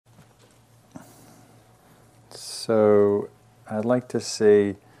So I'd like to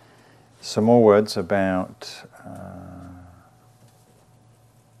say some more words about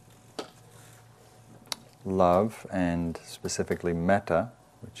love, and specifically metta,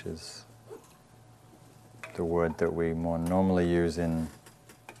 which is the word that we more normally use in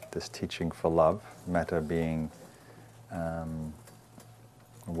this teaching for love. Metta being a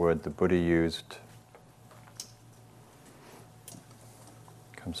word the Buddha used,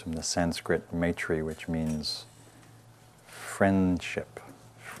 comes from the Sanskrit maitri, which means friendship,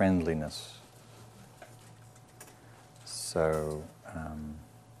 friendliness. So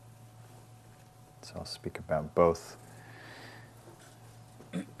I'll speak about both.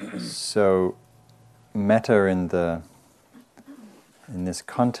 So metta in this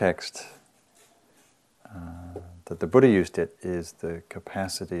context that the Buddha used it is the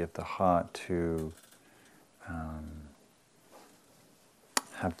capacity of the heart to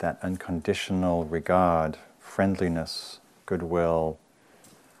have that unconditional regard, friendliness, goodwill,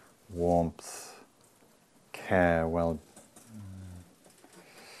 warmth, care,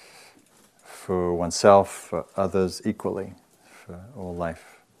 for oneself, for others equally, for all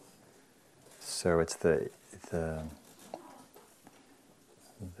life. So it's the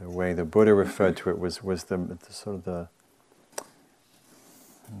way the Buddha referred to it was the sort of the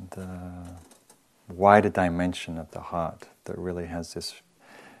wider dimension of the heart that really has this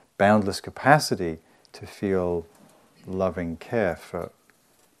boundless capacity to feel loving care for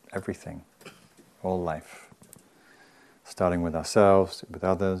everything, all life. Starting with ourselves, with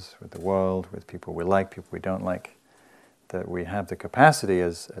others, with the world, with people we like, people we don't like, that we have the capacity,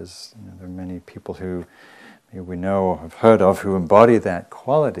 as you know, there are many people who we know or have heard of who embody that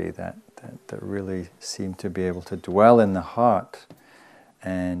quality, that really seem to be able to dwell in the heart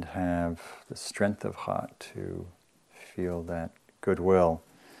and have the strength of heart to feel that goodwill.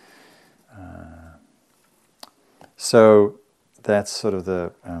 So that's sort of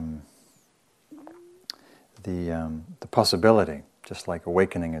the possibility, just like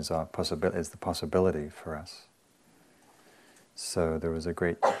awakening is the possibility for us. So there was a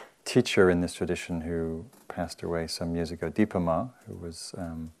great teacher in this tradition who passed away some years ago, Dipama, who was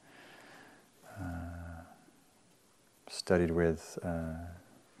studied with, I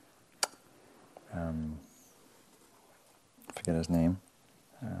forget his name,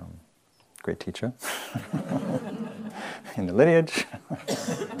 great teacher in the lineage,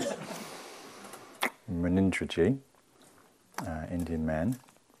 Munindraji, Indian man.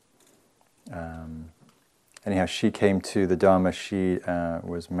 Anyhow, she came to the Dharma. She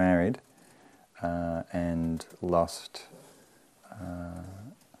was married and lost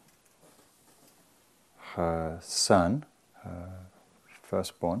her son, her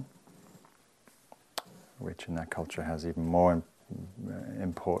firstborn, which in that culture has even more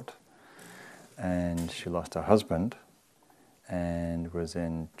import. And she lost her husband and was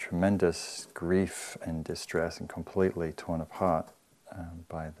in tremendous grief and distress and completely torn apart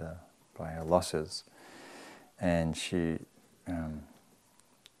by her losses. And she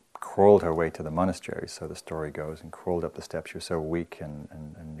crawled her way to the monastery, so the story goes, and crawled up the steps. She was so weak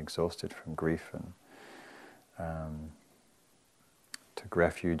and exhausted from grief, and took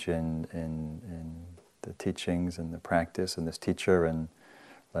refuge in the teachings and the practice and this teacher, and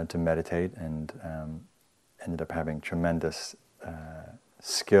learned to meditate, and ended up having tremendous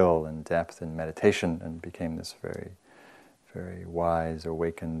skill and depth in meditation, and became this very, very wise,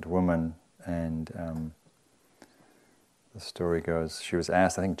 awakened woman. And the story goes, she was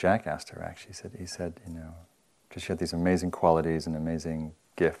asked, I think Jack asked her actually, he said, you know, because she had these amazing qualities and amazing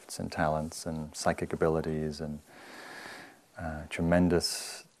gifts and talents and psychic abilities and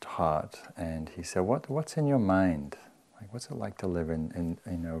tremendous heart. And he said, what's in your mind? Like, what's it like to live in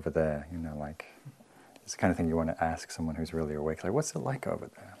over there? You know, like, it's the kind of thing you want to ask someone who's really awake. Like, what's it like over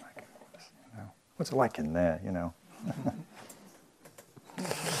there? Like, you know, what's it like in there? You know.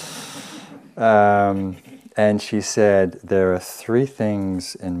 And she said, there are three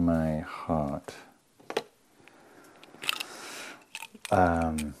things in my heart.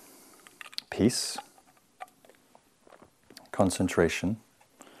 Peace, concentration,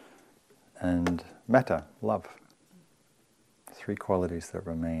 and metta, love. Three qualities that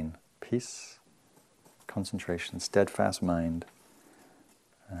remain: peace, concentration, steadfast mind,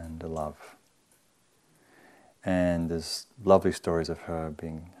 and love. And there's lovely stories of her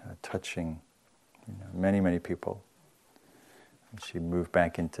being touching, you know, many, many people. And she moved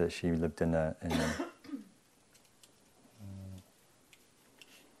back she lived in a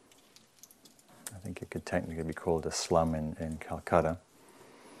I think it could technically be called a slum in Calcutta,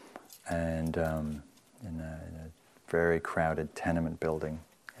 and in a very crowded tenement building,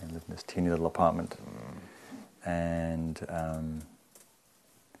 and lived in this teeny little apartment. And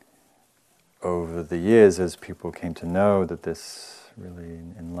over the years, as people came to know that this really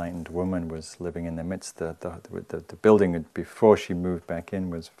enlightened woman was living in their midst, the building before she moved back in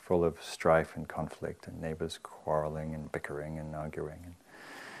was full of strife and conflict, and neighbors quarreling and bickering and arguing.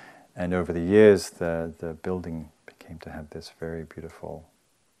 And over the years, the building came to have this very beautiful,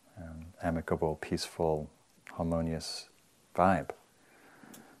 amicable, peaceful, harmonious vibe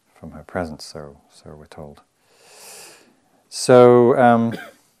from her presence, so we're told. So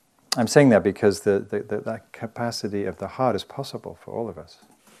I'm saying that because that capacity of the heart is possible for all of us.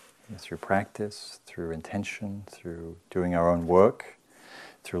 Through practice, through intention, through doing our own work,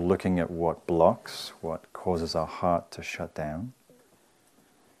 through looking at what blocks, what causes our heart to shut down.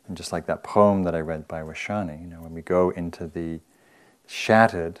 And just like that poem that I read by Washani, when we go into the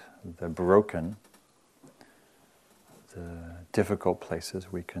shattered, the broken, the difficult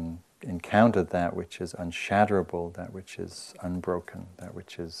places, we can encounter that which is unshatterable, that which is unbroken, that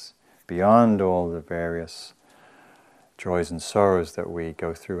which is beyond all the various joys and sorrows that we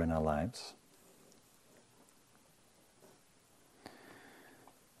go through in our lives.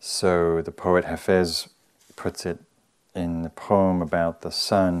 So the poet Hafez puts it in the poem about the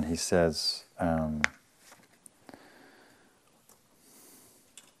sun. He says,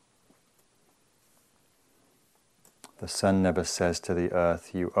 the sun never says to the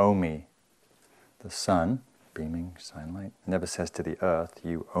earth, "You owe me." The sun, beaming sunlight, never says to the earth,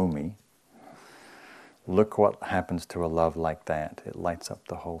 "You owe me." Look what happens to a love like that. It lights up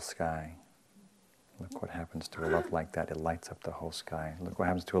the whole sky. Look what happens to a love like that. It lights up the whole sky. Look what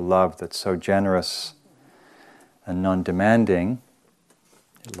happens to a love that's so generous and non-demanding.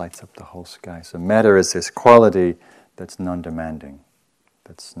 It lights up the whole sky. So metta is this quality that's non-demanding,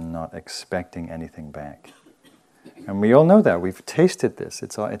 that's not expecting anything back. And we all know that. We've tasted this.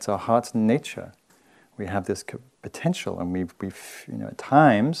 It's our heart's nature. We have this potential, and we've at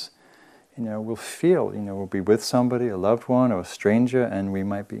times, we'll feel, we'll be with somebody, a loved one or a stranger, and we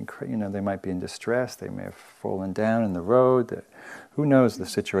might be, they might be in distress. They may have fallen down in the road. Who knows the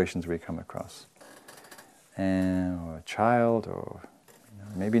situations we come across? Or a child, or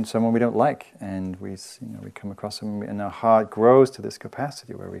maybe someone we don't like, and we come across them, and our heart grows to this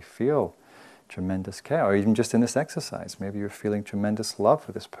capacity where we feel tremendous care. Or even just in this exercise, maybe you're feeling tremendous love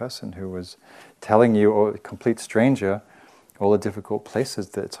for this person who was telling you, or a complete stranger, all the difficult places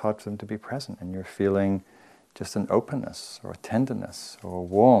that it's hard for them to be present, and you're feeling just an openness, or a tenderness, or a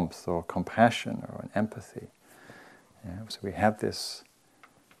warmth, or compassion, or an empathy. So we have this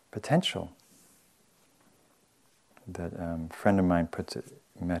potential that a friend of mine puts it,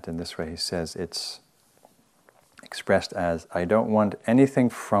 met in this way. He says it's expressed as, "I don't want anything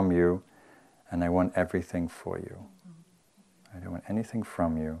from you, and I want everything for you." I don't want anything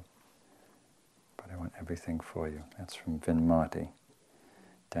from you, but I want everything for you. That's from Vin Marty,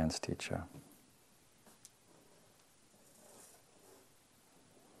 dance teacher.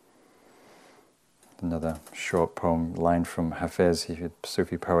 Another short poem, line from Hafez, he's a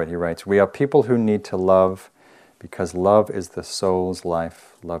Sufi poet. He writes, "We are people who need to love because love is the soul's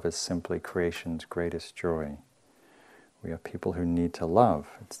life. Love is simply creation's greatest joy. We are people who need to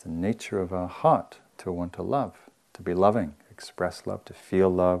love. It's the nature of our heart to want to love, to be loving, express love, to feel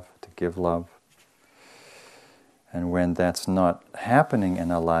love, to give love. And when that's not happening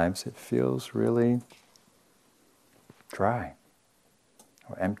in our lives, it feels really dry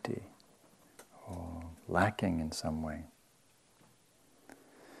or empty or lacking in some way.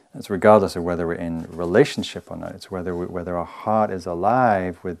 It's regardless of whether we're in relationship or not. It's whether our heart is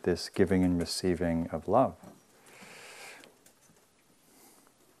alive with this giving and receiving of love.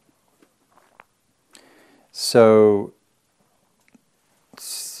 So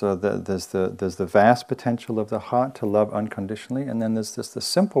there's the vast potential of the heart to love unconditionally, and then there's just the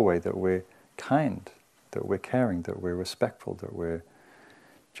simple way that we're kind, that we're caring, that we're respectful, that we're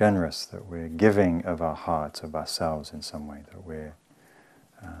generous, that we're giving of our hearts, of ourselves in some way, that we're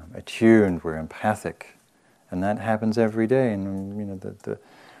attuned, we're empathic, and that happens every day. And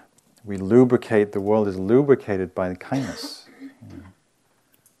we lubricate. The world is lubricated by kindness.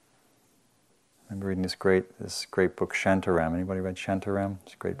 I remember reading this great book, Shantaram. Anybody read Shantaram?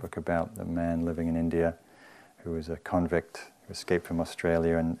 It's a great book about a man living in India who was a convict who escaped from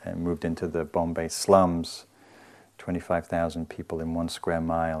Australia and moved into the Bombay slums. 25,000 people in 1 square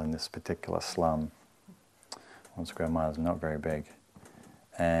mile in this particular slum. 1 square mile is not very big.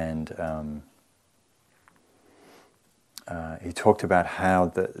 And he talked about how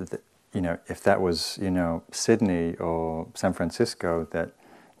if that was Sydney or San Francisco, that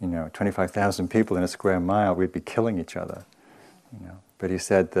 25,000 people in a square mile, we'd be killing each other. But he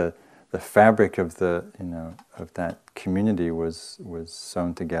said the the fabric of of that community was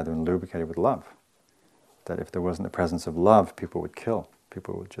sewn together and lubricated with love. That if there wasn't the presence of love, people would kill.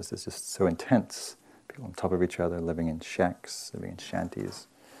 People would it's just so intense. People on top of each other, living in shacks, living in shanties.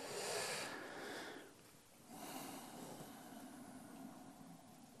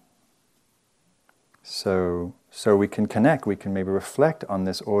 So we can connect, we can maybe reflect on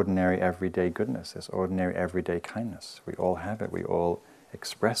this ordinary everyday goodness, this ordinary everyday kindness. We all have it, we all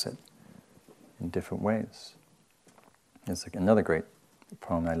express it in different ways. There's another great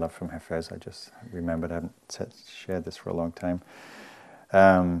poem I love from Hafez. I just remembered, I haven't shared this for a long time.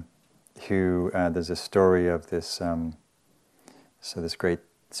 There's a story of this, this great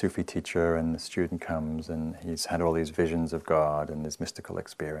Sufi teacher, and the student comes and he's had all these visions of God and these mystical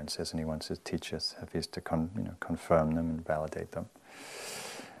experiences, and he wants to teach us Hafiz to confirm them and validate them,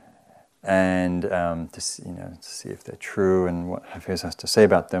 and to see if they're true and what Hafiz has to say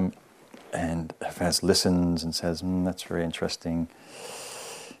about them. And Hafiz listens and says, "That's very interesting.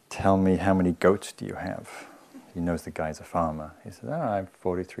 Tell me, how many goats do you have?" He knows the guy's a farmer. He says, "I have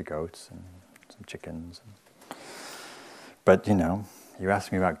 43 goats and some chickens." But you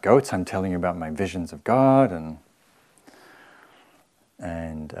asked me about goats, I'm telling you about my visions of God.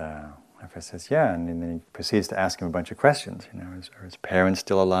 And Hafiz says, yeah, and then he proceeds to ask him a bunch of questions. Are his parents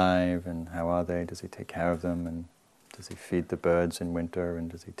still alive, and how are they? Does he take care of them, and does he feed the birds in winter, and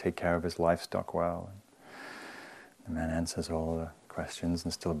does he take care of his livestock well? And the man answers all the questions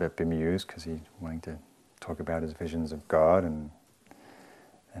and still a bit bemused because he's wanting to talk about his visions of God. And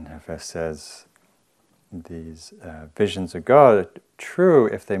Hafiz says, these visions of God are true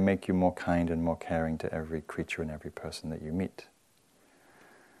if they make you more kind and more caring to every creature and every person that you meet.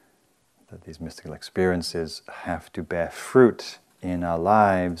 That these mystical experiences have to bear fruit in our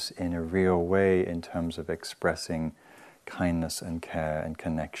lives in a real way in terms of expressing kindness and care and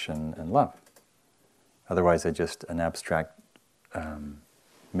connection and love. Otherwise they're just an abstract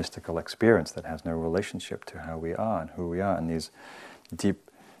mystical experience that has no relationship to how we are and who we are. And these deep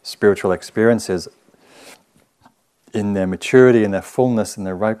spiritual experiences, in their maturity, in their fullness, in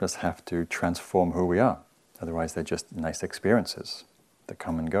their ripeness, have to transform who we are. Otherwise they're just nice experiences that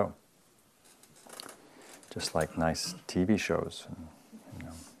come and go. Just like nice TV shows and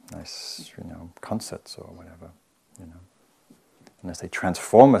nice concerts or whatever. Unless they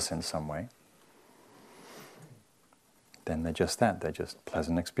transform us in some way, then they're just that. They're just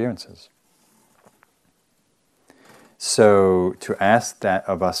pleasant experiences. So to ask that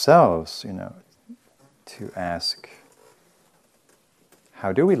of ourselves, to ask,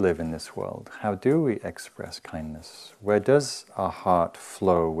 how do we live in this world? How do we express kindness? Where does our heart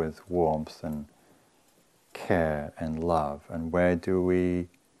flow with warmth and care and love? And where do we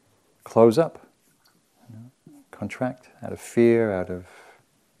close up, contract out of fear, out of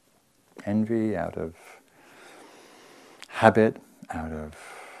envy, out of habit, out of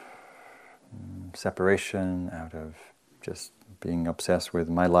separation, out of just being obsessed with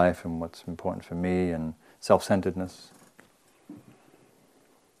my life and what's important for me and self-centeredness?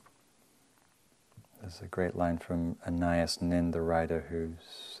 There's a great line from Anais Nin, the writer, who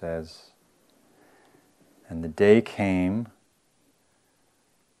says, "And the day came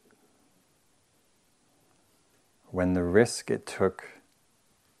when the risk it took..."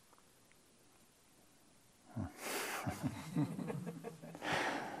 I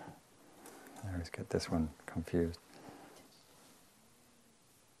always get this one confused.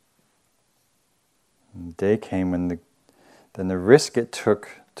 And the day came when then the risk it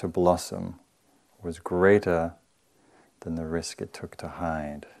took to blossom was greater than the risk it took to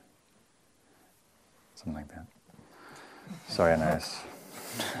hide. Something like that. Sorry, Anais.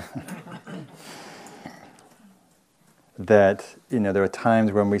 That, there are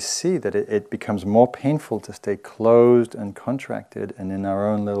times when we see that it becomes more painful to stay closed and contracted and in our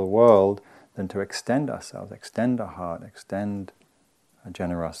own little world than to extend ourselves, extend our heart, extend our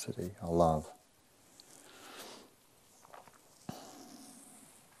generosity, our love.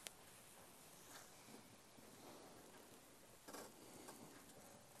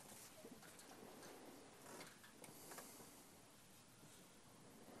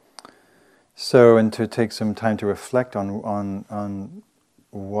 So, and to take some time to reflect on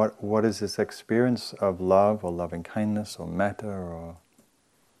what is this experience of love or loving kindness or metta or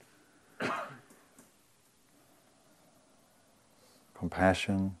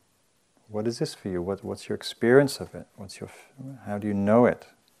compassion. What is this for you? What's your experience of it? How do you know it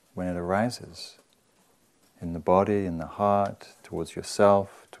when it arises? In the body, in the heart, towards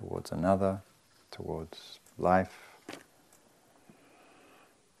yourself, towards another, towards life.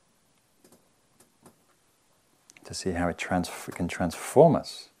 To see how it can transform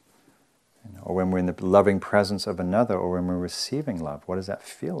us or when we're in the loving presence of another, or when we're receiving love, what does that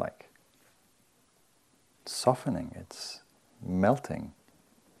feel like? It's softening, it's melting,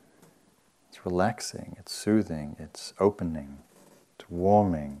 it's relaxing, it's soothing, it's opening, it's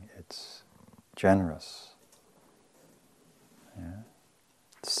warming, it's generous. Yeah.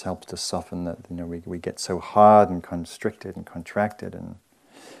 It helps to soften that, we get so hard and constricted and contracted and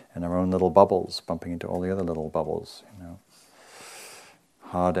in our own little bubbles, bumping into all the other little bubbles,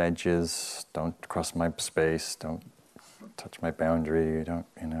 Hard edges, don't cross my space, don't touch my boundary, don't,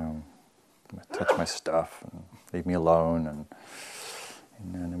 touch my stuff, and leave me alone, and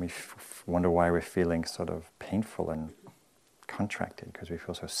then we wonder why we're feeling sort of painful and contracted, because we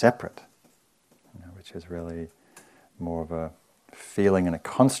feel so separate, which is really more of a feeling and a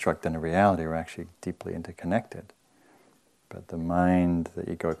construct than a reality. We're actually deeply interconnected. But the mind, the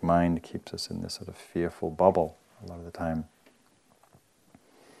egoic mind, keeps us in this sort of fearful bubble a lot of the time.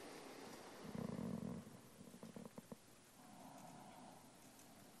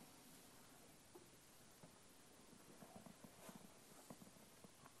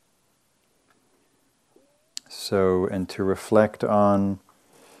 So, and to reflect on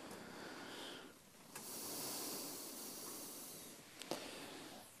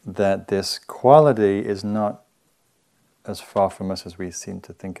that this quality is not as far from us as we seem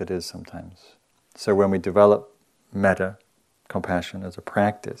to think it is sometimes. So when we develop metta, compassion, as a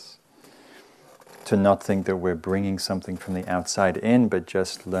practice, to not think that we're bringing something from the outside in, but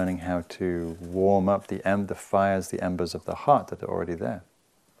just learning how to warm up the fires, the embers of the heart that are already there.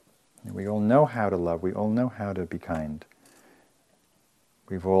 We all know how to love, we all know how to be kind.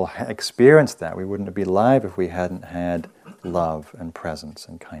 We've all experienced that. We wouldn't be alive if we hadn't had love and presence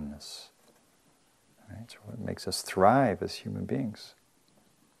and kindness. Right? So it makes us thrive as human beings.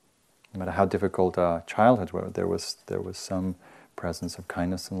 No matter how difficult our childhood was, there was some presence of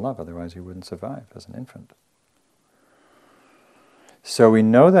kindness and love, otherwise we wouldn't survive as an infant. So we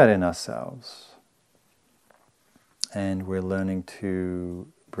know that in ourselves, and we're learning to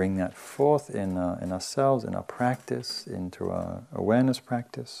bring that forth in ourselves, in our practice, into our awareness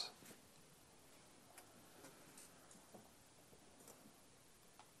practice.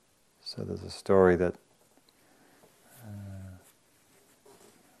 So there's a story that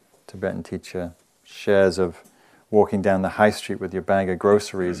Tibetan teacher shares of walking down the high street with your bag of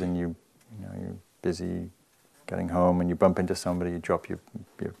groceries, and you're busy getting home, and you bump into somebody, you drop your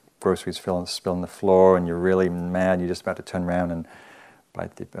groceries, spill on the floor, and you're really mad. You're just about to turn around and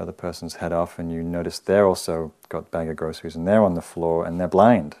bite the other person's head off, and you notice they're also got a bag of groceries, and they're on the floor, and they're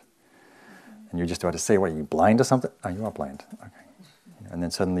blind. And you're just about to say, "What, are you blind or something?" "Oh, you are blind." Okay. And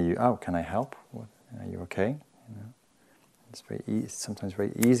then suddenly "Can I help? Are you okay?" It's sometimes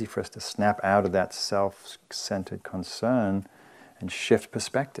very easy for us to snap out of that self-centered concern and shift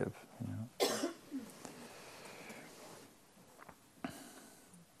perspective.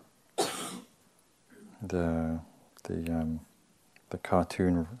 The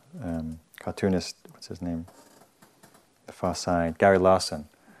cartoonist, what's his name? The Far Side, Gary Larson,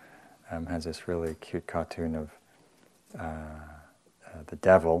 has this really cute cartoon of the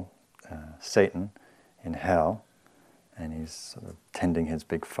devil, Satan, in hell, and he's sort of tending his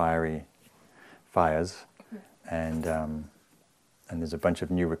big fiery fires, and there's a bunch of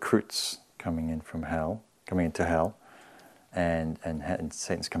new recruits coming into hell, and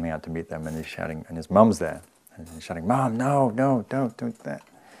Satan's coming out to meet them, and he's shouting, and his mum's there, and he's shouting, "Mom, no, don't do that."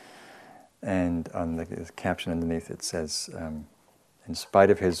 And on the caption underneath it says, in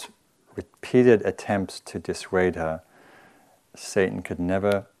spite of his repeated attempts to dissuade her, Satan could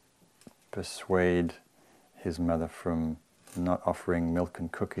never persuade his mother from not offering milk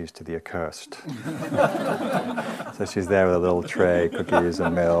and cookies to the accursed. So she's there with a little tray, cookies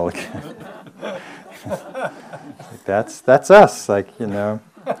and milk. That's us.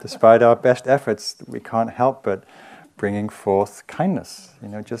 Despite our best efforts, we can't help but bringing forth kindness.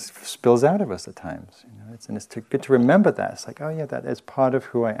 Just spills out of us at times. It's good to remember that. It's like, oh yeah, that is part of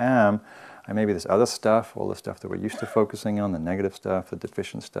who I am. Maybe this other stuff, all the stuff that we're used to focusing on, the negative stuff, the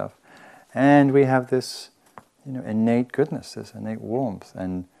deficient stuff, and we have this, innate goodness, this innate warmth,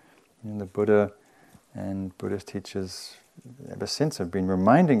 and the Buddha and Buddhist teachers ever since have been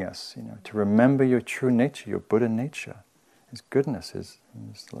reminding us, to remember your true nature, your Buddha nature, His goodness, His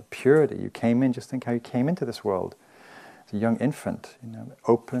purity. You came in, just think how you came into this world as a young infant,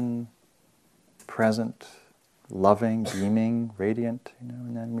 open, present, loving, beaming, radiant,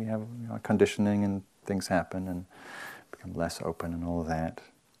 and then we have our conditioning and things happen and become less open and all of that.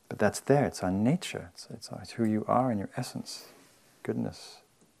 But that's there, it's our nature, it's who you are in your essence, goodness,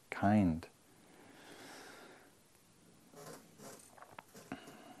 kind.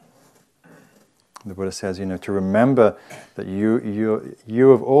 The Buddha says, to remember that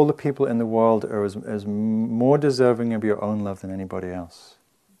you of all the people in the world are as more deserving of your own love than anybody else.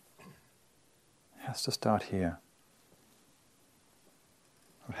 It has to start here.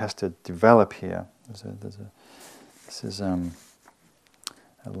 It has to develop here. This is a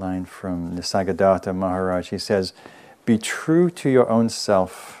line from Nisargadatta Maharaj. He says, "Be true to your own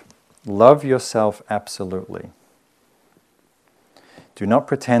self. Love yourself absolutely. Do not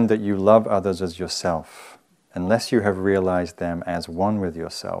pretend that you love others as yourself. Unless you have realized them as one with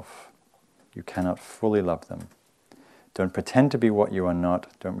yourself, you cannot fully love them. Don't pretend to be what you are not.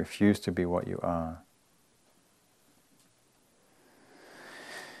 Don't refuse to be what you are."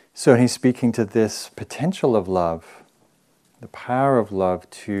 So he's speaking to this potential of love, the power of love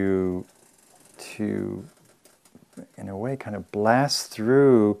to in a way kind of blast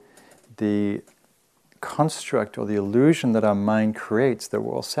through the construct or the illusion that our mind creates that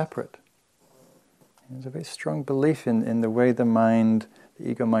we're all separate. There's a very strong belief in the way the mind, the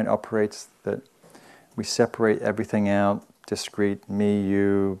ego mind operates, that we separate everything out, discrete, me,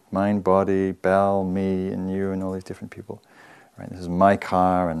 you, mind, body, Bell, me, and you, and all these different people. Right? This is my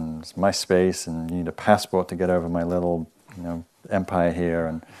car, and it's my space, and you need a passport to get over my little, empire here,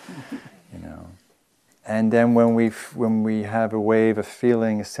 and And then when we have a wave of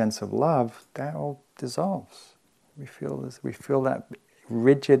feeling, a sense of love, that all dissolves. We feel that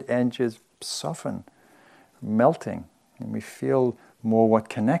rigid edges soften, melting, and we feel more what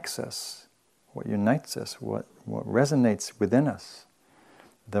connects us, what unites us, what resonates within us,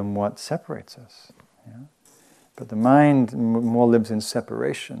 than what separates us. Yeah? But the mind more lives in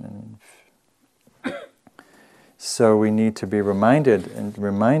separation, and so we need to be reminded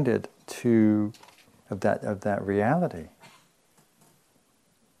of that reality,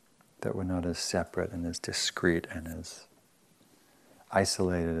 that we're not as separate and as discrete and as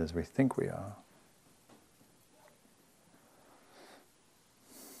isolated as we think we are.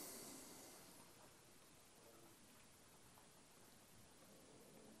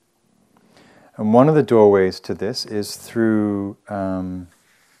 And one of the doorways to this is through the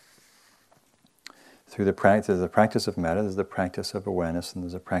practice. There's the practice of metta, there's the practice of awareness, and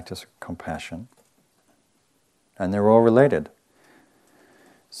there's a practice of compassion. And they're all related.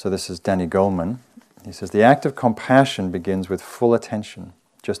 So this is Danny Coleman. He says, the act of compassion begins with full attention,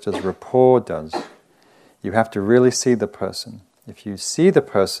 just as rapport does. You have to really see the person. If you see the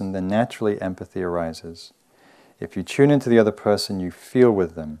person, then naturally empathy arises. If you tune into the other person, you feel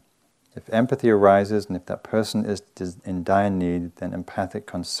with them. If empathy arises, and if that person is in dire need, then empathic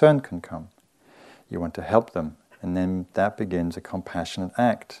concern can come. You want to help them, and then that begins a compassionate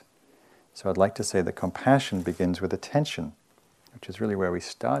act. So I'd like to say that compassion begins with attention, which is really where we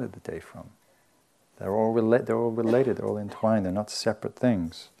started the day from. They're all related, they're all entwined, they're not separate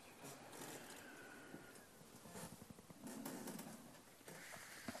things.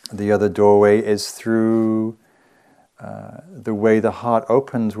 The other doorway is through the way the heart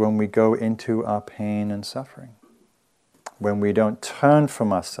opens when we go into our pain and suffering. When we don't turn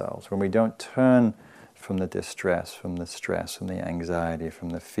from ourselves, when we don't turn from the distress, from the stress, from the anxiety, from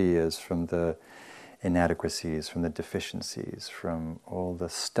the fears, from the inadequacies, from the deficiencies, from all the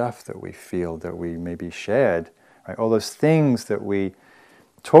stuff that we feel that we maybe shared, right? All those things that we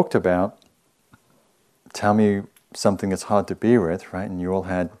talked about. Tell me something that's hard to be with, right? And you all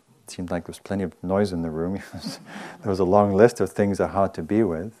had, it seemed like there was plenty of noise in the room. There was a long list of things that are hard to be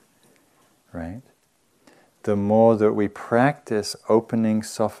with, right? The more that we practice opening,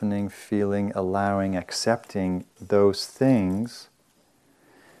 softening, feeling, allowing, accepting those things,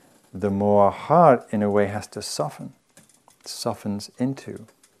 the more our heart, in a way, has to soften. It softens into.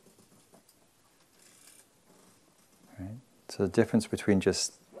 Right? So the difference between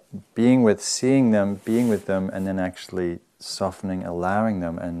just being with, seeing them, being with them, and then actually softening, allowing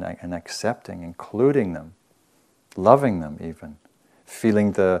them, and accepting, including them, loving them even,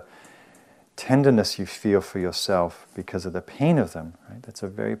 feeling the tenderness you feel for yourself because of the pain of them, right? That's a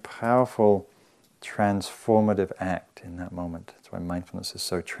very powerful, transformative act in that moment. That's why mindfulness is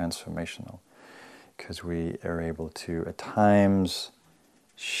so transformational, because we are able to, at times,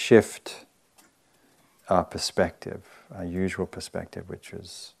 shift our perspective, our usual perspective, which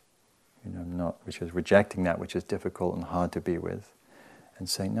is, which is rejecting that which is difficult and hard to be with, and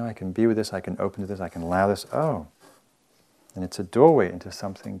saying, no, I can be with this, I can open to this, I can allow this. Oh. And it's a doorway into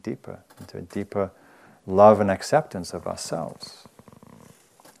something deeper, into a deeper love and acceptance of ourselves,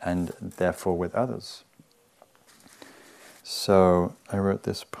 and therefore with others. So I wrote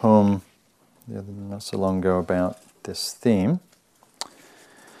this poem not so long ago about this theme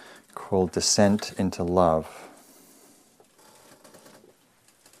called Descent into Love.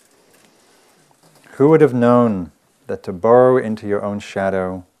 Who would have known that to burrow into your own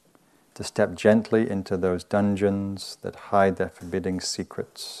shadow, to step gently into those dungeons that hide their forbidding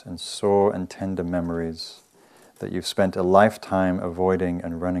secrets and sore and tender memories that you've spent a lifetime avoiding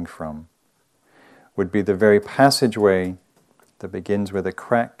and running from, would be the very passageway that begins with a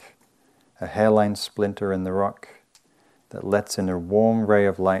crack, a hairline splinter in the rock, that lets in a warm ray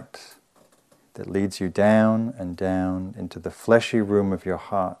of light that leads you down and down into the fleshy room of your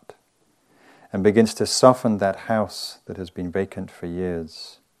heart and begins to soften that house that has been vacant for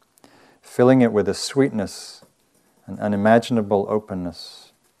years, filling it with a sweetness, an unimaginable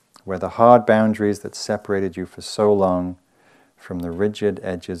openness, where the hard boundaries that separated you for so long from the rigid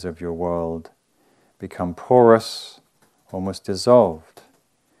edges of your world become porous, almost dissolved,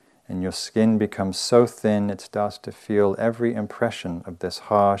 and your skin becomes so thin it starts to feel every impression of this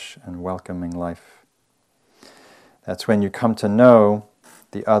harsh and welcoming life. That's when you come to know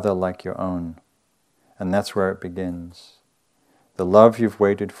the other like your own, and that's where it begins. The love you've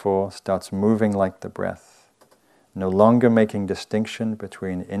waited for starts moving like the breath, no longer making distinction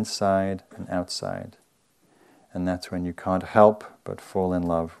between inside and outside, and that's when you can't help but fall in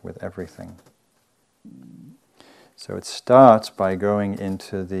love with everything. So it starts by going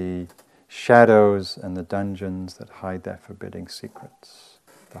into the shadows and the dungeons that hide their forbidding secrets,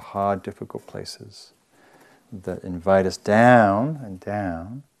 the hard, difficult places that invite us down and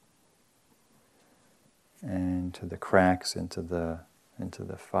down, and to the cracks, into the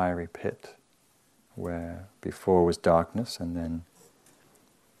fiery pit where before was darkness, and then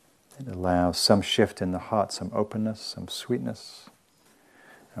it allows some shift in the heart, some openness, some sweetness.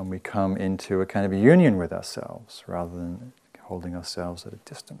 And we come into a kind of a union with ourselves rather than holding ourselves at a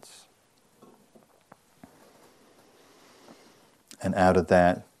distance. And out of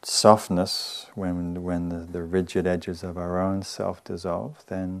that softness, when the rigid edges of our own self dissolve,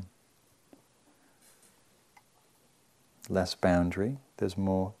 then less boundary, there's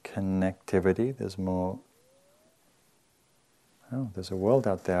more connectivity, there's a world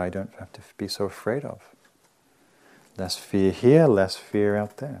out there I don't have to be so afraid of. Less fear here, less fear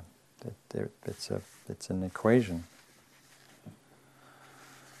out there. It's an equation.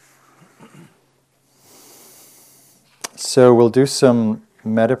 So we'll do some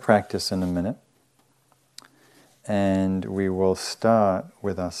metta practice in a minute, and we will start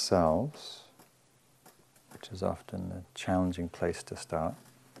with ourselves, which is often a challenging place to start.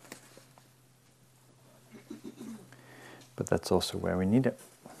 But that's also where we need it.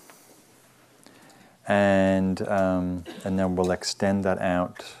 And then we'll extend that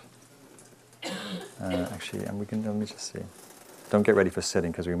out. Actually, and let me just see. Don't get ready for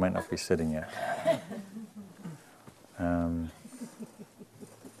sitting, because we might not be sitting yet.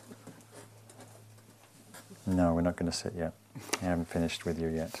 No, we're not going to sit yet. I haven't finished with you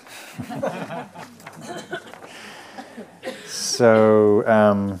yet. So,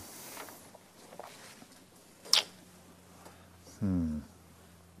 I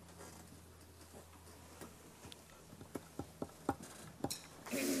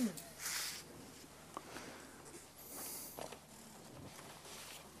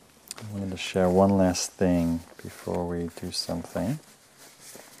wanted to share one last thing before we do something.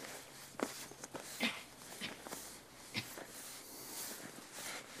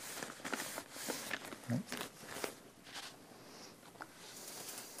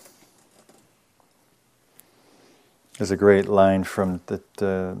 There's a great line from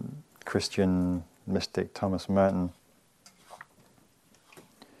the Christian mystic Thomas Merton,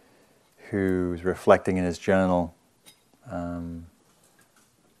 who's reflecting in his journal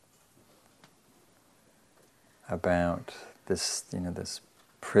about this, this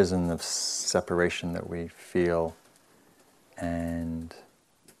prison of separation that we feel, and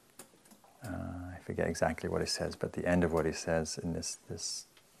I forget exactly what he says, but the end of what he says in this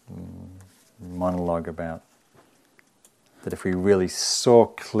monologue about that if we really saw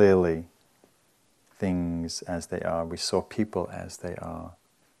clearly things as they are, we saw people as they are,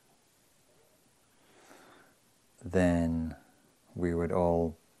 then we would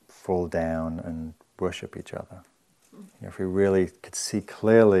all fall down and worship each other. If we really could see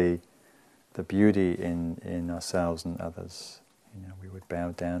clearly the beauty in ourselves and others, we would bow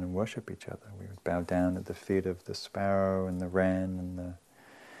down and worship each other. We would bow down at the feet of the sparrow and the wren and the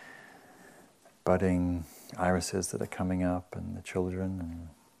budding irises that are coming up and the children, and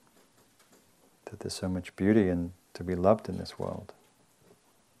that there's so much beauty and to be loved in this world.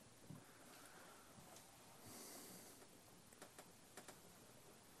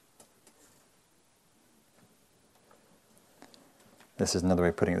 This is another way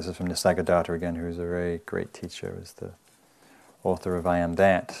of putting it. This is from Nisargadatta again, who's a very great teacher, is the author of I Am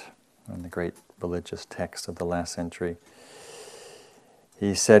That, one of the great religious text of the last century.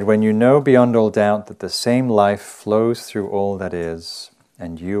 He said, "When you know beyond all doubt that the same life flows through all that is,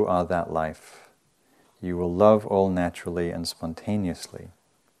 and you are that life, you will love all naturally and spontaneously.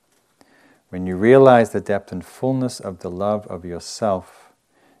 When you realize the depth and fullness of the love of yourself,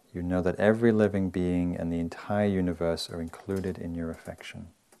 you know that every living being and the entire universe are included in your affection."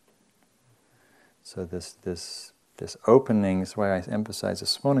 So this opening is why I emphasized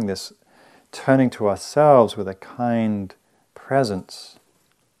this morning, this turning to ourselves with a kind presence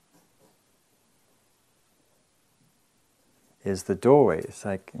is the doorway. It's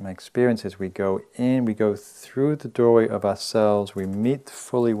like, my experience is we go in, we go through the doorway of ourselves, we meet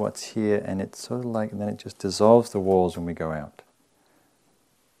fully what's here, and it's sort of like, and then it just dissolves the walls when we go out.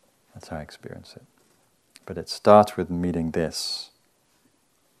 That's how I experience it. But it starts with meeting this.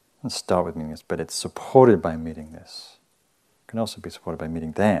 It doesn't start with meeting this, but it's supported by meeting this. It can also be supported by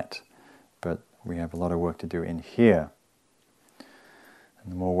meeting that, but we have a lot of work to do in here.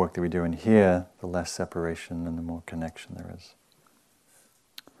 And the more work that we do in here, the less separation and the more connection there is.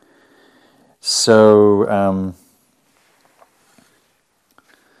 So I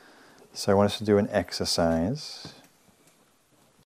want us to do an exercise.